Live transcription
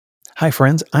Hi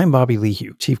friends, I'm Bobby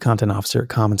Lehue, Chief Content Officer at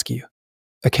commonsku.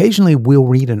 Occasionally, we'll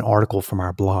read an article from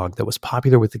our blog that was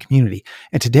popular with the community,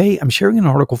 and today I'm sharing an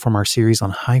article from our series on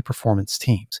high-performance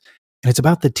teams. And it's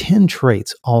about the 10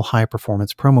 traits all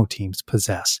high-performance promo teams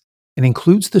possess. It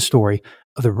includes the story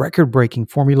of the record-breaking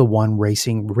Formula One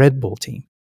racing Red Bull team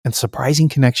and the surprising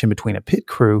connection between a pit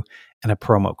crew and a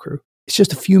promo crew. It's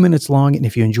just a few minutes long, and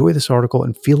if you enjoy this article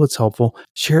and feel it's helpful,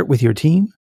 share it with your team,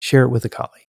 share it with a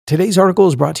colleague. Today's article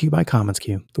is brought to you by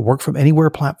commonsku, the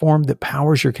work-from-anywhere platform that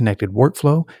powers your connected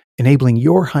workflow, enabling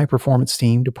your high-performance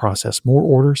team to process more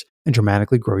orders and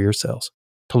dramatically grow your sales.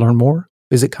 To learn more,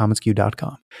 visit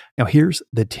commonsku.com. Now here's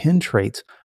the 10 traits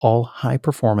all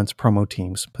high-performance promo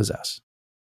teams possess.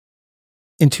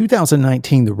 In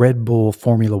 2019, the Red Bull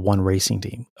Formula One racing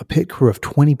team, a pit crew of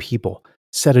 20 people,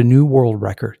 set a new world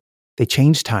record. They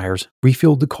changed tires,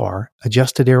 refueled the car,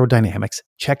 adjusted aerodynamics,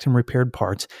 checked and repaired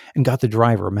parts, and got the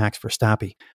driver, Max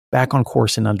Verstappen, back on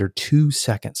course in under 2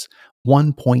 seconds,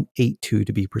 1.82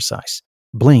 to be precise.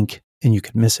 Blink and you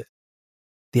could miss it.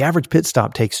 The average pit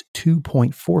stop takes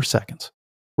 2.4 seconds.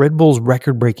 Red Bull's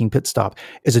record-breaking pit stop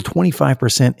is a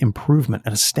 25% improvement,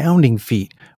 an astounding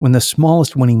feat when the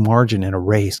smallest winning margin in a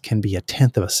race can be a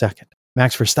tenth of a second.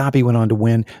 Max Verstappen went on to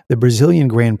win the Brazilian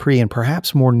Grand Prix, and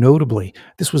perhaps more notably,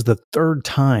 this was the third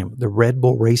time the Red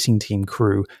Bull racing team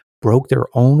crew broke their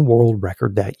own world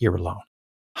record that year alone.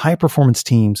 High-performance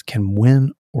teams can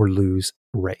win or lose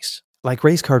a race. Like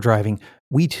race car driving,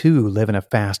 we too live in a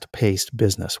fast-paced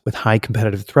business with high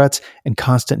competitive threats and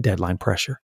constant deadline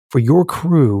pressure. For your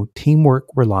crew, teamwork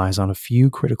relies on a few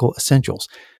critical essentials: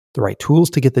 the right tools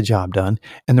to get the job done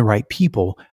and the right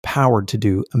people powered to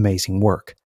do amazing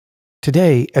work.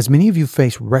 Today, as many of you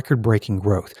face record-breaking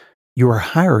growth, you are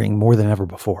hiring more than ever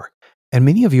before. And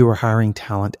many of you are hiring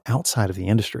talent outside of the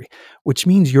industry, which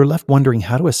means you're left wondering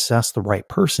how to assess the right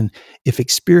person if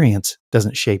experience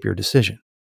doesn't shape your decision.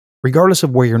 Regardless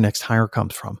of where your next hire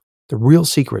comes from, the real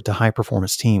secret to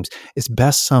high-performance teams is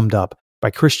best summed up by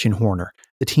Christian Horner,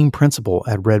 the team principal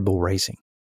at Red Bull Racing.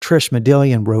 Trish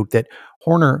Medillion wrote that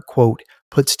Horner, quote,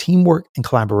 puts teamwork and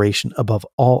collaboration above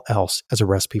all else as a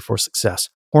recipe for success.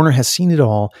 Horner has seen it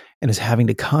all and is having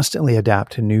to constantly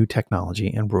adapt to new technology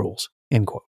and rules, end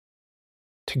quote.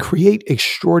 To create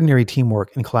extraordinary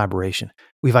teamwork and collaboration,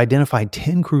 we've identified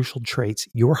 10 crucial traits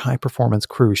your high-performance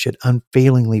crew should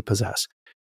unfailingly possess.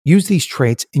 Use these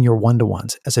traits in your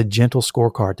one-to-ones as a gentle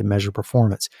scorecard to measure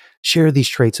performance. Share these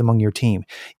traits among your team,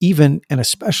 even and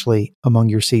especially among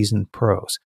your seasoned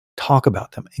pros. Talk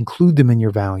about them, include them in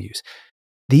your values.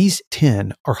 These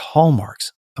 10 are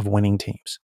hallmarks of winning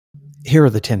teams. Here are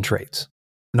the 10 traits.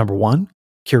 Number 1,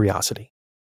 curiosity.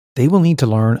 They will need to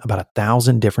learn about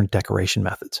 1,000 different decoration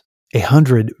methods,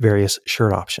 100 various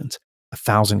shirt options,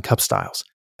 1,000 cup styles.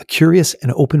 A curious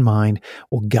and open mind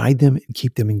will guide them and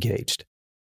keep them engaged.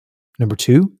 Number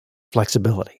 2,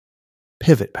 flexibility.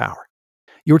 Pivot power.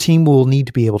 Your team will need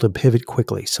to be able to pivot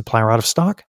quickly. Supplier out of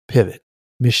stock? Pivot.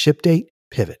 Missed ship date?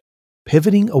 Pivot.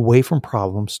 Pivoting away from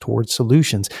problems towards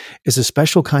solutions is a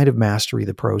special kind of mastery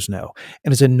the pros know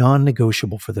and is a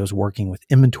non-negotiable for those working with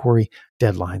inventory,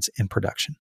 deadlines, and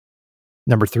production.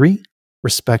 Number 3,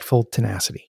 respectful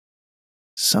tenacity.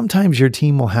 Sometimes your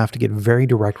team will have to get very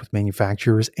direct with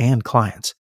manufacturers and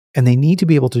clients, and they need to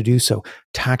be able to do so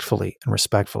tactfully and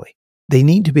respectfully. They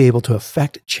need to be able to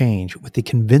affect change with the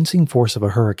convincing force of a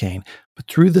hurricane, but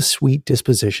through the sweet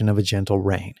disposition of a gentle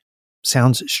rain.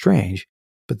 Sounds strange,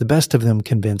 but the best of them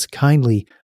convince kindly,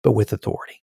 but with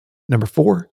authority. Number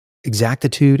 4,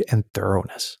 exactitude and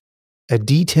thoroughness. A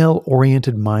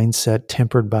detail-oriented mindset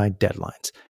tempered by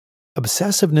deadlines.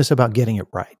 Obsessiveness about getting it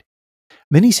right.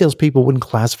 Many salespeople wouldn't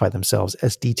classify themselves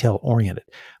as detail-oriented,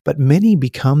 but many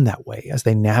become that way as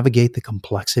they navigate the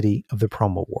complexity of the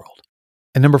promo world.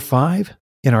 And number 5,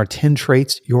 in our 10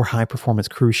 traits your high-performance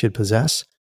crew should possess,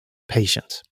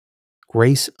 patience.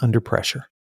 Grace under pressure.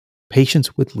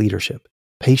 Patience with leadership.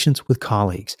 Patience with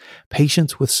colleagues,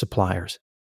 patience with suppliers.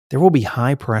 There will be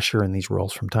high pressure in these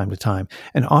roles from time to time,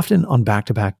 and often on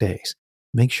back-to-back days.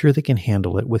 Make sure they can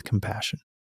handle it with compassion.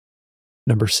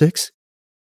 Number 6,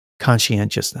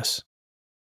 conscientiousness,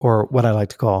 or what I like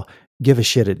to call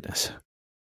give-a-shittedness.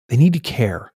 They need to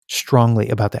care strongly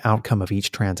about the outcome of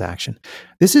each transaction.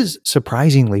 This is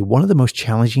surprisingly one of the most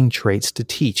challenging traits to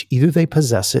teach. Either they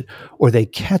possess it or they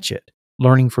catch it,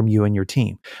 learning from you and your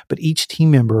team. But each team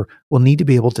member will need to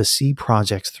be able to see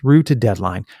projects through to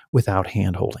deadline without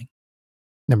hand-holding.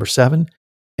 Number 7,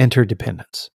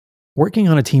 interdependence. Working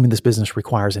on a team in this business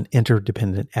requires an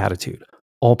interdependent attitude.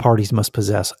 All parties must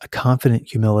possess a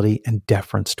confident humility and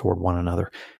deference toward one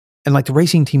another. And like the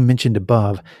racing team mentioned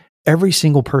above, every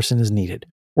single person is needed.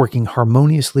 working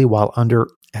harmoniously while under,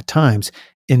 at times,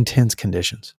 intense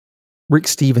conditions. Rick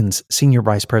Stevens, Senior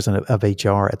Vice President of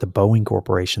HR at the Boeing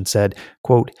Corporation, said,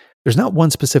 quote, "There's not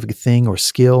one specific thing or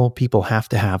skill people have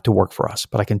to work for us,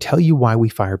 but I can tell you why we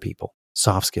fire people.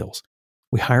 Soft skills.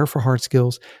 We hire for hard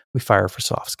skills. We fire for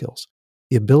soft skills.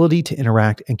 The ability to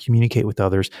interact and communicate with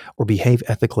others or behave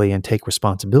ethically and take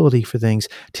responsibility for things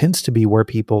tends to be where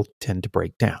people tend to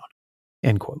break down."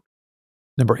 End quote.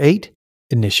 Number 8,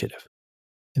 initiative.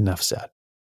 Enough said.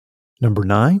 Number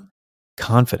 9,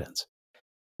 confidence.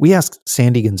 We asked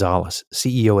Sandy Gonzalez,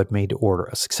 CEO at Made to Order,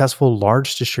 a successful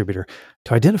large distributor,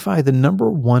 to identify the number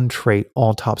one trait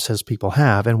all top salespeople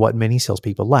have and what many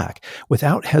salespeople lack.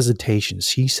 Without hesitation,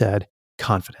 she said,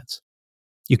 confidence.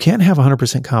 You can't have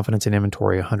 100% confidence in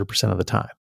inventory 100% of the time.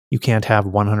 You can't have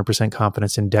 100%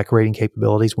 confidence in decorating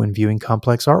capabilities when viewing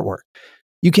complex artwork.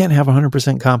 You can't have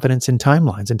 100% confidence in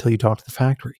timelines until you talk to the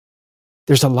factory.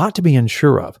 There's a lot to be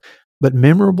unsure of, but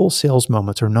memorable sales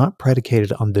moments are not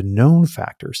predicated on the known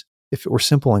factors. If it were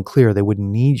simple and clear, they wouldn't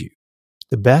need you.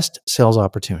 The best sales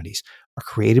opportunities are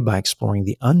created by exploring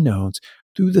the unknowns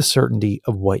through the certainty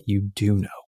of what you do know.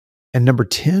 And number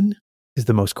 10 is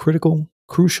the most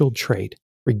crucial trait,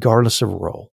 regardless of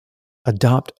role.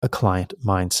 Adopt a client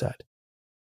mindset.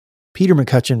 Peter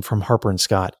McCutcheon from Harper &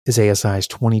 Scott is ASI's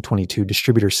 2022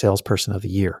 Distributor Salesperson of the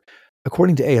Year.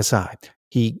 According to ASI,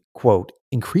 he, quote,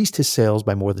 increased his sales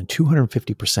by more than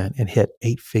 250% and hit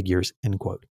 8 figures, end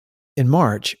quote. In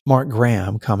March, Mark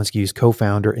Graham, commonsku's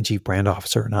co-founder and chief brand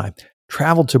officer, and I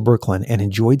traveled to Brooklyn and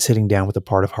enjoyed sitting down with a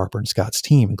part of Harper & Scott's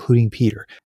team, including Peter,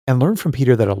 and learned from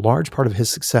Peter that a large part of his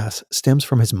success stems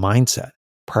from his mindset.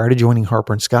 Prior to joining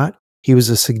Harper & Scott, he was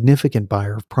a significant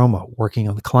buyer of promo, working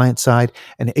on the client side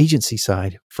and agency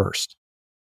side first.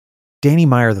 Danny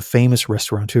Meyer, the famous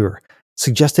restaurateur,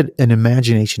 suggested an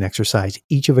imagination exercise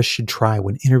each of us should try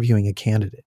when interviewing a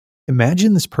candidate.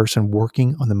 Imagine this person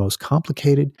working on the most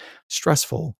complicated,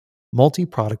 stressful,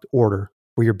 multi-product order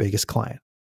for your biggest client.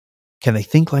 Can they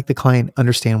think like the client,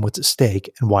 understand what's at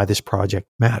stake and why this project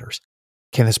matters?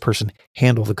 Can this person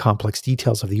handle the complex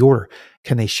details of the order?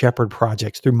 Can they shepherd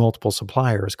projects through multiple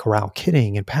suppliers, corral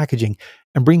kitting and packaging,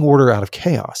 and bring order out of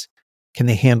chaos? Can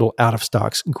they handle out of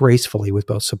stocks gracefully with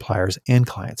both suppliers and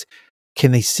clients?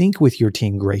 Can they sync with your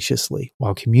team graciously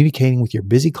while communicating with your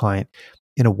busy client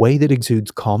in a way that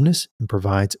exudes calmness and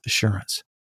provides assurance?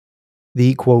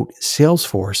 The, quote, sales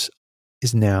force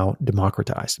is now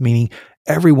democratized, meaning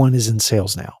everyone is in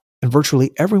sales now. And virtually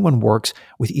everyone works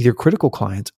with either critical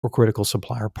clients or critical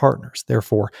supplier partners.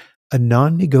 Therefore, a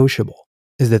non-negotiable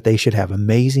is that they should have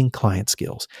amazing client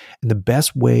skills. And the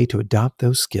best way to adopt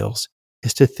those skills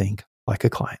is to think like a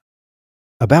client.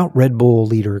 About Red Bull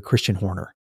leader Christian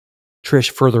Horner, Trish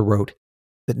further wrote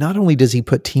that not only does he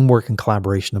put teamwork and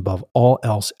collaboration above all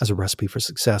else as a recipe for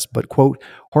success, but, quote,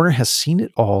 Horner has seen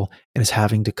it all and is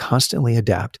having to constantly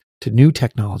adapt to new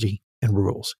technology and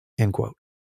rules, end quote.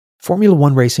 Formula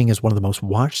One racing is one of the most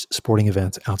watched sporting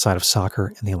events outside of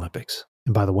soccer and the Olympics.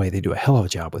 And by the way, they do a hell of a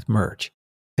job with merch.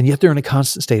 And yet they're in a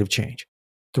constant state of change.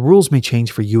 The rules may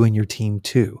change for you and your team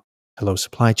too. Hello,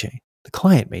 supply chain. The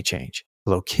client may change.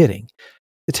 Hello, kitting.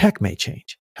 The tech may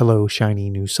change. Hello, shiny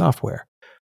new software.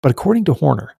 But according to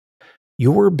Horner,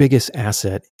 your biggest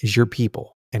asset is your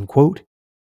people. And, quote,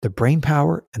 the brain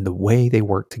power and the way they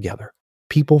work together.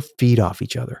 People feed off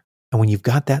each other. And when you've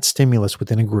got that stimulus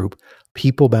within a group,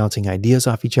 people bouncing ideas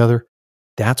off each other,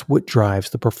 that's what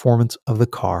drives the performance of the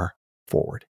car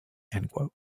forward, end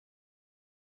quote.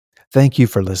 Thank you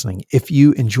for listening. If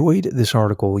you enjoyed this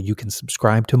article, you can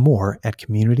subscribe to more at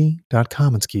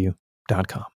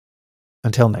community.commonsku.com.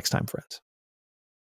 Until next time, friends.